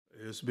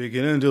It's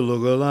beginning to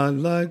look a lot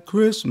like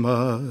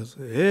Christmas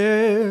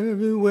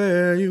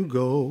everywhere you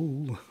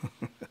go.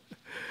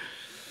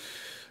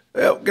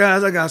 Well,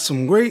 guys, I got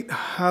some great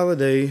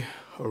holiday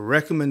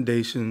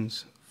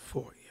recommendations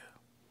for you.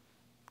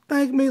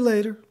 Thank me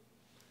later.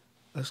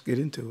 Let's get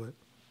into it.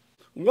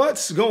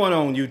 What's going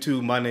on,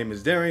 YouTube? My name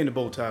is Darian, the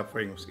Bowtie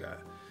Fragrance Guy.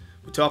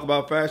 We talk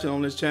about fashion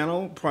on this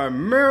channel.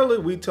 Primarily,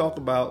 we talk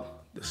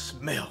about the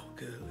smell,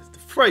 the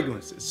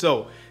fragrances.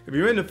 So, if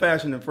you're into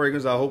fashion and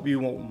fragrance, I hope you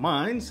won't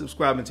mind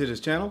subscribing to this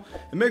channel.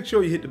 And make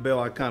sure you hit the bell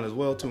icon as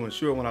well to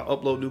ensure when I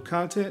upload new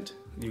content,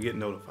 you get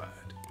notified.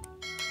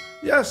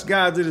 Yes,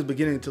 guys, it is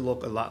beginning to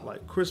look a lot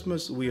like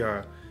Christmas. We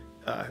are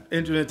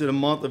entering into the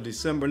month of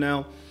December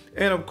now.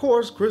 And of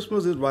course,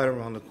 Christmas is right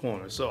around the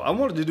corner. So I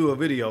wanted to do a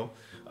video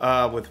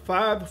with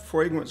 5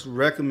 fragrance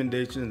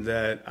recommendations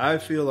that I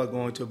feel are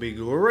going to be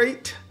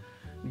great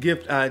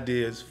gift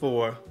ideas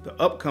for the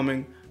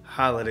upcoming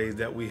holidays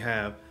that we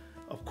have,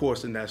 of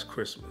course, and that's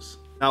Christmas.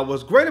 Now,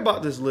 what's great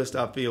about this list,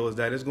 I feel, is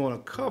that it's going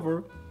to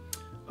cover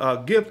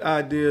gift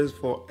ideas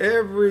for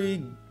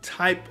every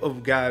type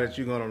of guy that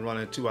you're going to run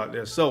into out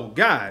there. So,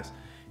 guys,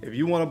 if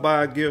you want to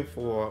buy a gift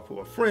for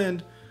a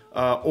friend,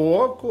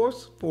 or, of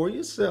course, for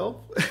yourself,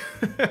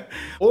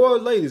 or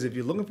ladies, if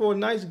you're looking for a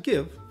nice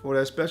gift for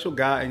that special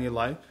guy in your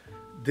life,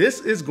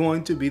 this is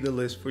going to be the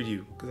list for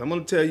you. Because I'm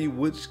going to tell you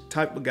which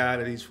type of guy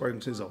that these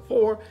fragrances are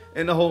for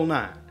and the whole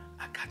 9.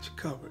 I got you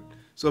covered.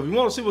 So if you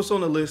want to see what's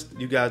on the list,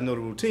 you guys know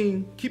the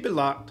routine. Keep it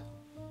locked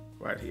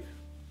right here.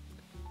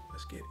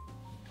 Let's get it.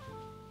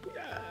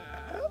 Yeah.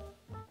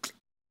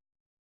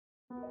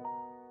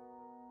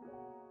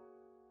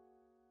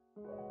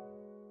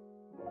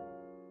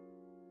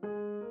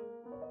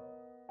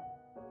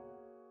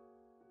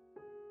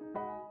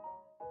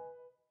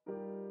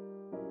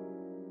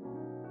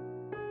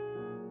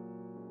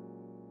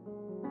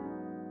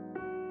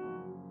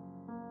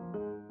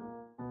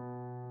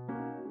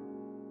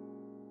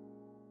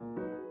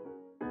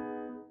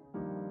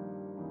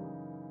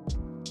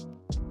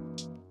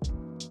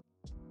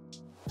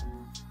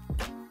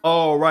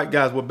 All right,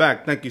 guys, we're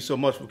back. Thank you so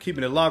much for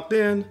keeping it locked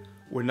in.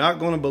 We're not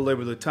going to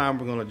belabor the time.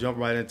 We're going to jump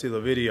right into the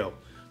video.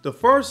 The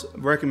first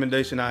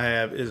recommendation I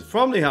have is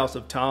from the house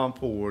of Tom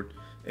Ford,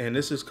 and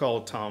this is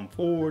called Tom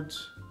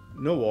Ford's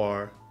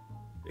Noir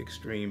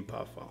Extreme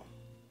Parfum.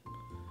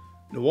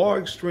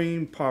 Noir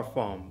Extreme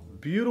Parfum.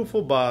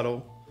 Beautiful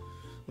bottle.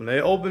 When they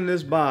open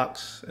this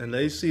box and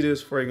they see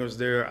this fragrance,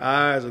 their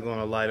eyes are going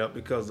to light up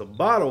because the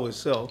bottle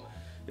itself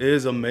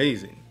is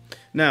amazing.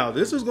 Now,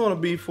 this is going to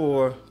be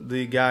for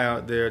the guy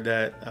out there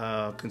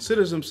that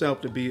considers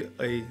himself to be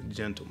a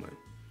gentleman.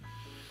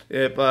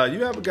 If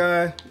you have a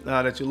guy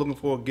that you're looking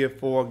for a gift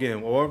for,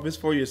 again, or if it's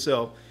for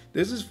yourself,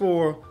 this is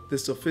for the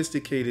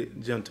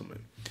sophisticated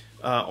gentleman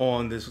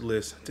on this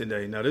list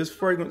today. Now, this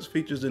fragrance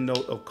features the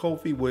note of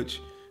coffee,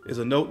 which is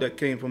a note that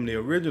came from the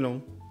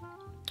original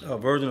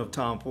version of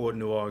Tom Ford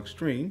Noir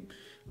Extreme.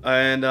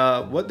 And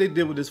what they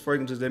did with this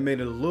fragrance is they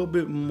made it a little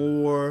bit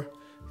more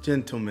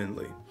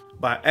gentlemanly.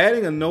 By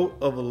adding a note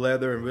of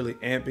leather and really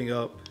amping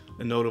up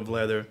the note of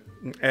leather,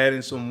 and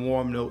adding some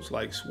warm notes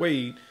like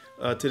suede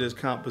to this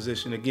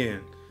composition.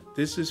 Again,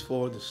 this is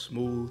for the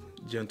smooth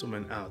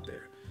gentleman out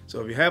there.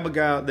 So if you have a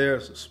guy out there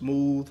that's a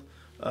smooth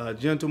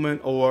gentleman,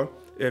 or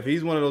if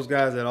he's one of those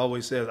guys that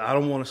always says, I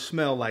don't want to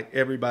smell like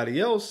everybody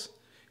else,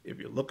 if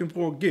you're looking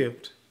for a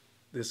gift,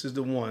 this is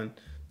the one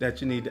that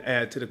you need to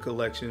add to the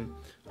collection.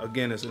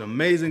 Again, it's an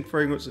amazing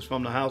fragrance. It's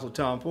from the house of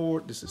Tom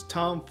Ford. This is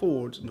Tom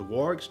Ford's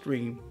Noir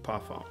Extreme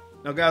Parfum.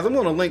 Now, guys, I'm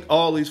going to link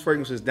all these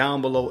fragrances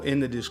down below in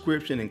the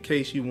description in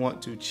case you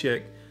want to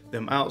check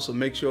them out. So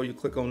make sure you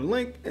click on the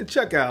link and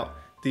check out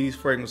these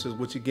fragrances,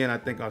 which again, I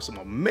think are some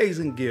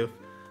amazing gift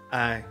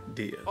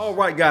ideas. All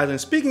right, guys, and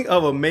speaking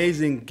of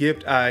amazing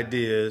gift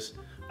ideas,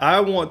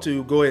 I want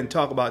to go ahead and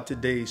talk about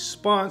today's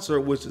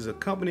sponsor, which is a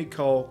company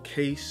called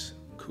Case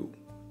Cool.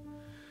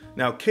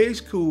 Now,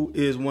 Case Cool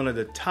is one of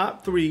the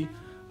top 3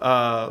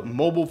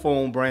 mobile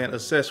phone brand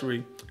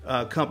accessory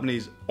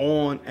companies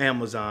on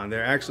Amazon.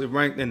 They're actually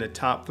ranked in the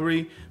top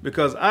 3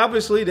 because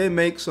obviously they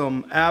make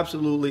some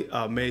absolutely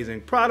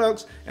amazing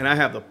products, and I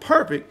have the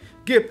perfect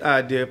gift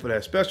idea for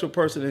that special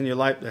person in your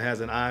life that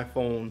has an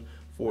iPhone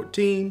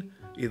 14,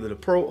 either the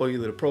Pro or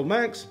either the Pro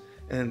Max,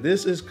 and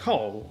this is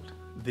called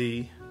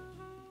the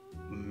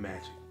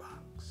Magic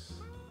Box.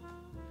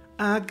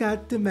 I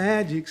got the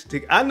magic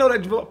stick. I know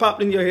that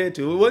popped in your head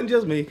too. It wasn't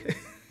just me.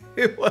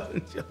 It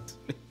wasn't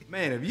just me.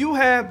 Man, if you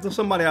have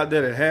somebody out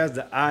there that has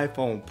the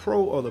iPhone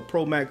Pro or the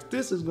Pro Max,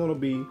 this is going to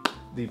be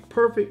the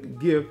perfect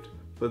gift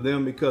for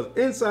them because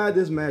inside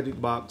this magic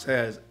box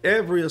has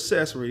every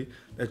accessory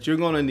that you're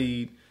going to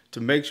need to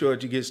make sure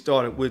that you get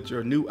started with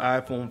your new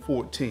iPhone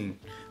 14.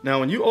 Now,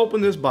 when you open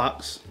this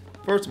box,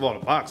 first of all,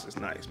 the box is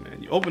nice, man.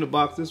 You open the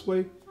box this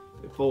way,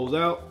 it folds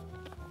out,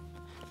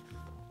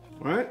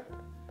 right?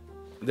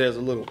 There's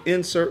a little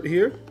insert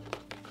here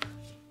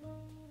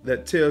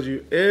that tells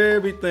you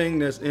everything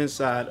that's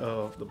inside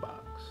of the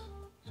box.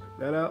 Check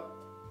that out.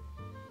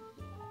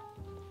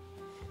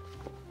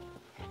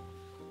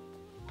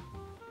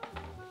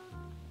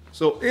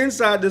 So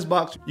inside this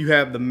box, you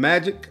have the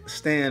Magic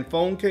Stand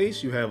phone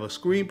case. You have a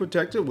screen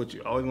protector, which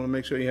you always want to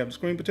make sure you have a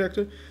screen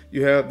protector.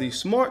 You have the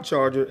smart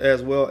charger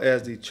as well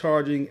as the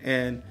charging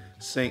and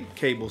sync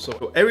cable.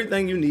 So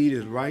everything you need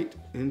is right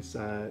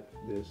inside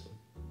this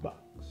box.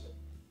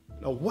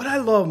 Now, what I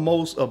love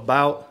most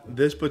about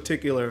this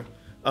particular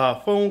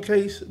phone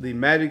case, the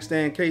Magic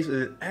Stand case,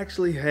 is it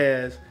actually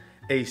has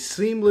a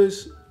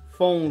seamless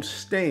phone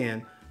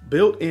stand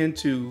built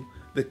into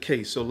the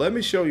case. So let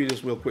me show you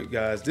this real quick,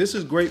 guys. This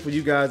is great for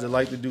you guys that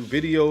like to do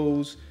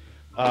videos,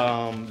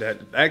 that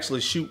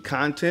actually shoot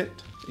content,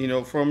 you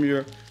know, from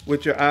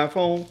with your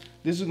iPhone.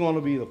 This is going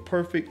to be the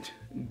perfect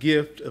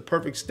gift, a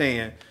perfect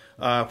stand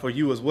for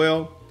you as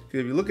well.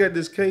 If you look at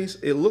this case,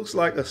 it looks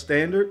like a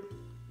standard,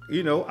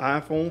 you know,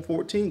 iPhone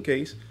 14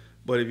 case.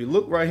 But if you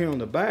look right here on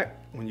the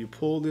back, when you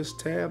pull this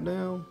tab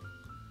down,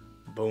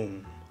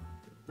 boom,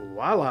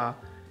 voila,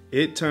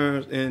 it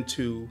turns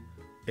into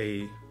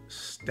a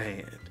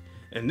stand.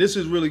 And this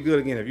is really good.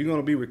 Again, if you're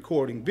going to be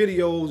recording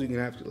videos, you can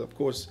have to, of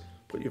course,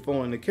 put your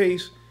phone in the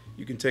case.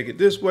 You can take it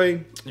this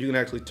way. You can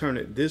actually turn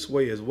it this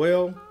way as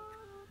well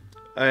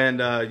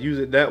and use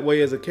it that way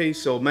as a case.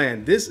 So,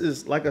 man, this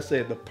is, like I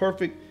said, the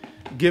perfect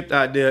gift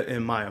idea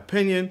in my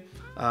opinion.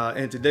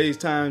 In today's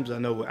times, I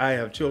know I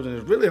have children.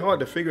 It's really hard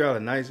to figure out a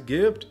nice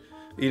gift,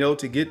 you know,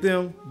 to get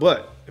them.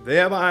 But if they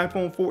have an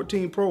iPhone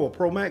 14 Pro or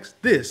Pro Max,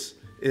 this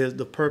is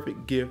the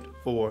perfect gift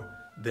for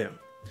them.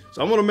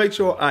 So I'm going to make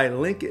sure I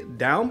link it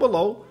down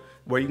below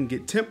where you can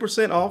get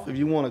 10% off if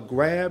you want to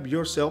grab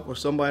yourself or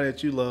somebody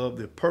that you love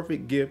the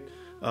perfect gift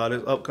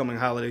this upcoming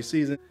holiday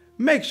season.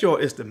 Make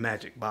sure it's the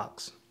Magic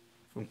Box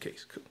from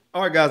Case Cool.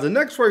 All right, guys, the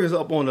next fragrance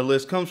up on the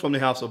list comes from the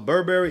house of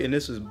Burberry, and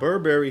this is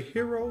Burberry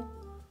Hero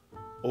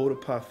Eau de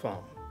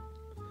Parfum.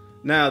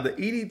 Now, the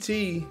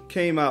EDT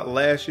came out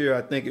last year,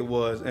 I think it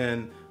was,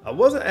 and I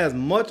wasn't as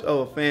much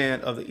of a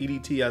fan of the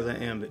EDT as I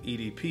am the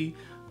EDP.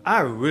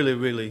 I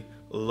really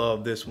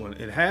love this one.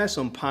 It has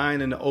some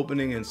pine in the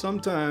opening, and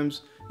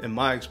sometimes, in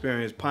my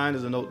experience, pine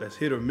is a note that's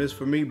hit or miss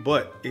for me,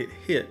 but it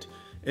hit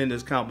in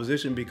this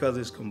composition because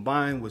it's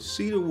combined with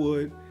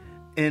cedarwood,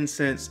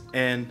 incense,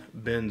 and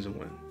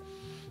benzoin.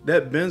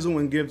 That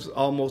benzoin gives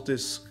almost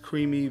this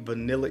creamy,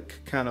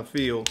 vanillic kind of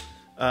feel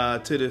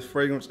to this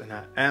fragrance, and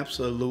I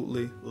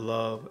absolutely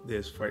love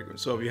this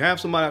fragrance. So if you have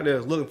somebody out there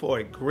that's looking for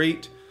a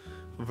great,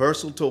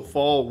 versatile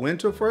fall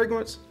winter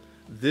fragrance,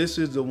 this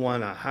is the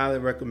one I highly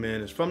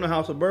recommend. It's from the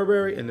house of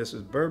Burberry, and this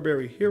is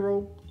Burberry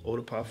Hero Eau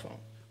de Parfum.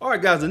 All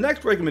right, guys, the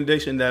next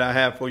recommendation that I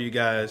have for you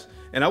guys,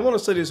 and I want to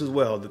say this as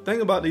well, the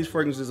thing about these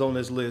fragrances on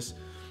this list,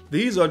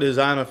 these are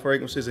designer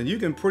fragrances, and you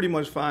can pretty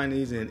much find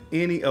these in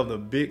any of the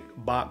big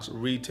box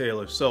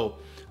retailers. So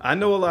I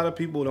know a lot of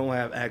people don't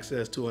have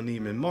access to a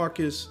Neiman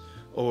Marcus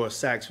or a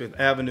Saks Fifth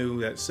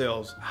Avenue that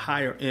sells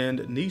higher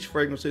end niche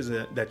fragrances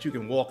that you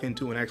can walk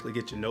into and actually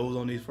get your nose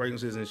on these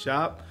fragrances and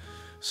shop.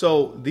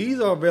 So these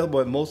are available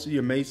at most of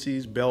your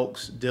Macy's,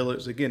 Belk's,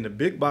 Dillard's, again, the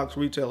big box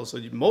retailers. So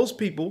most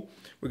people,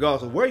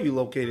 regardless of where you're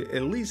located,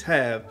 at least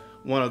have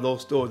one of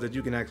those stores that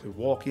you can actually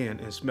walk in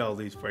and smell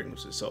these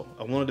fragrances. So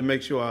I wanted to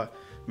make sure I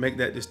make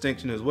that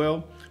distinction as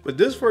well. But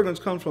this fragrance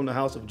comes from the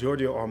house of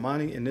Giorgio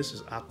Armani, and this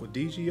is Acqu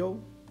Di Gio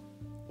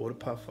Eau de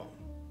Parfum.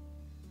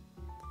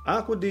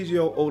 Acqu Di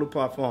Gio Eau de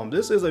Parfum.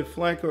 This is a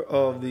flanker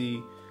of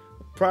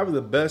probably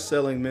the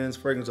best-selling men's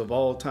fragrance of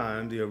all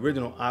time, the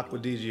original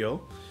Acqu Di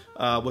Gio,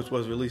 which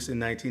was released in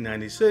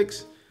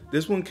 1996.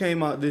 This one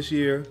came out this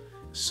year,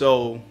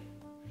 so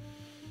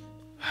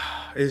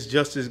it's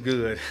just as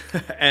good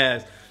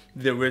as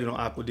the original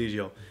Acqu Di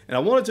Gio. And I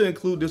wanted to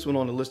include this one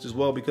on the list as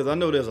well because I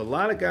know there's a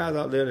lot of guys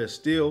out there that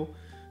still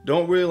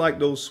don't really like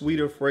those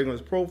sweeter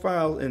fragrance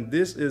profiles, and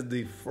this is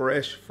the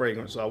fresh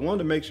fragrance. So I wanted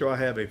to make sure I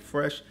have a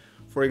fresh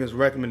fragrance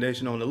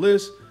recommendation on the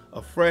list,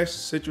 a fresh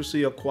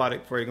citrusy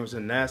aquatic fragrance,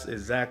 and that's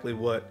exactly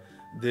what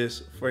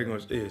this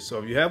fragrance is.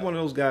 So if you have one of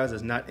those guys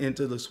that's not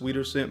into the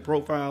sweeter scent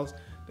profiles,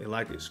 they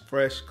like it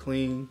fresh,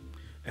 clean,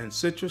 and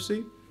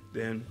citrusy,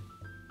 then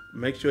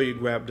make sure you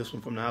grab this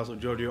one from the house of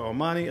Giorgio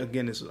Armani.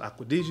 Again, this is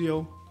Acqu Di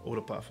Gio Eau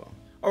de Parfum.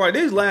 All right,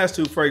 these last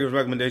two fragrance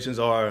recommendations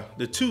are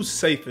the two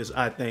safest,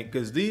 I think,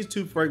 because these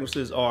two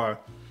fragrances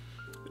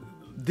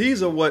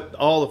these are what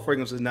all the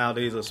fragrances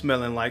nowadays are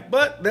smelling like,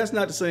 but that's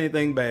not to say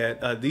anything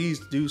bad. These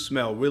do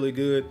smell really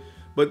good,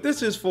 but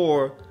this is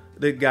for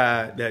the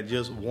guy that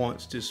just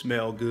wants to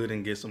smell good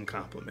and get some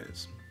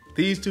compliments.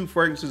 These two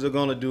fragrances are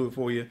gonna do it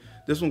for you.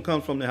 This one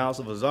comes from the house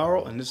of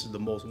Azzaro, and this is the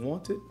Most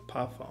Wanted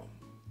Parfum.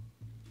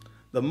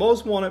 The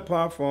Most Wanted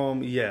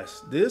Parfum,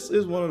 yes, this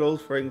is one of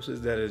those fragrances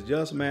that is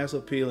just mass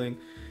appealing.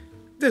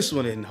 This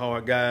one isn't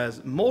hard,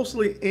 guys.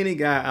 Mostly any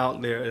guy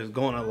out there is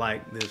gonna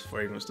like this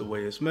fragrance the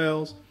way it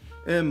smells,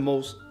 and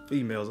most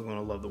females are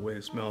gonna love the way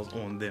it smells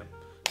on them.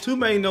 Two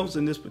main notes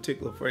in this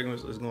particular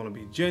fragrance is gonna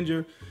be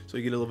ginger, so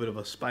you get a little bit of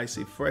a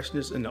spicy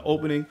freshness in the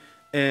opening,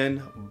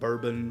 and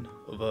bourbon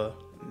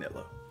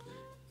vanilla.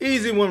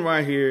 Easy one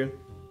right here.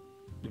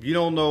 If you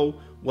don't know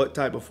what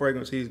type of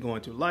fragrance he's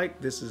going to like,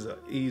 this is an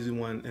easy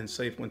one and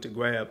safe one to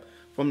grab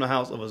from the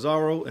house of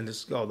Azzaro, and this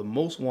is called the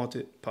Most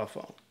Wanted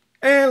Parfum.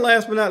 And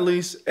last but not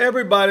least,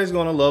 everybody's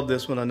gonna love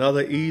this one.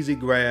 Another easy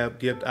grab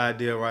gift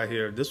idea right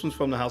here. This one's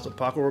from the house of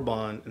Paco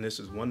Rabanne, and this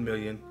is 1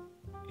 million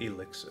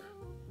elixir.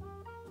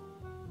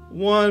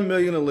 1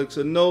 million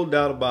elixir, no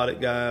doubt about it,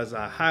 guys.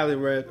 I highly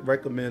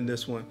recommend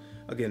this one.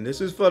 Again,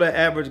 this is for the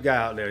average guy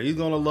out there. He's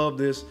gonna love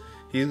this.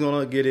 He's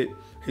gonna get it.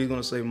 He's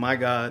gonna say, my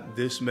God,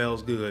 this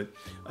smells good.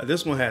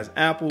 This one has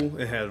apple,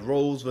 it has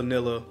rose,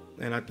 vanilla,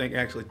 and I think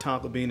actually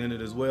tonka bean in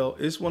it as well.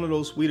 It's one of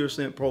those sweeter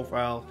scent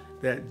profiles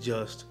that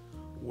just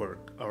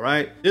work. All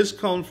right, this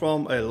comes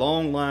from a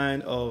long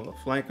line of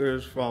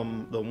flankers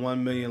from the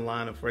 1 million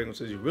line of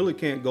fragrances. You really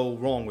can't go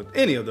wrong with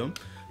any of them.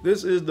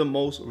 This is the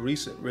most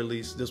recent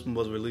release. This one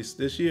was released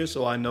this year,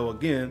 so I know,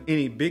 again,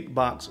 any big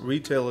box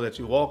retailer that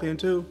you walk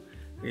into,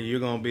 you're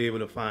gonna be able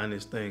to find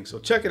this thing. So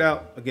check it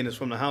out. Again, it's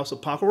from the house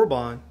of Paco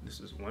Rabanne. This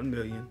is 1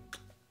 million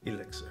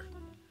elixir.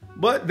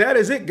 But that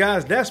is it,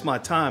 guys. That's my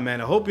time,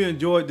 man. I hope you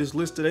enjoyed this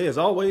list today. As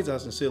always, I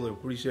sincerely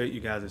appreciate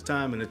you guys'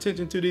 time and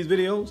attention to these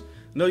videos.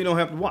 No, you don't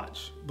have to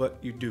watch, but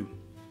you do.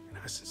 And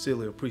I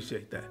sincerely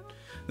appreciate that.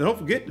 Now, don't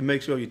forget to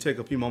make sure you take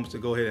a few moments to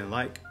go ahead and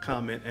like,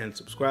 comment, and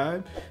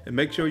subscribe. And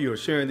make sure you're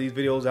sharing these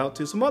videos out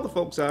to some other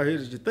folks out here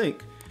that you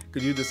think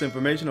could use this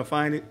information or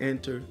find it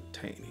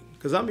entertaining.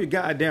 Because I'm your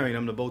guy, Darian.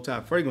 I'm the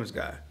Bowtie Fragrance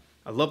Guy.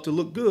 I love to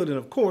look good, and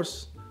of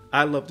course,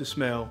 I love to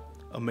smell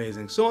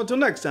amazing. So until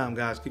next time,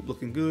 guys, keep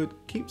looking good,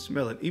 keep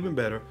smelling even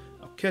better.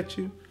 I'll catch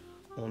you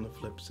on the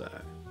flip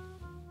side.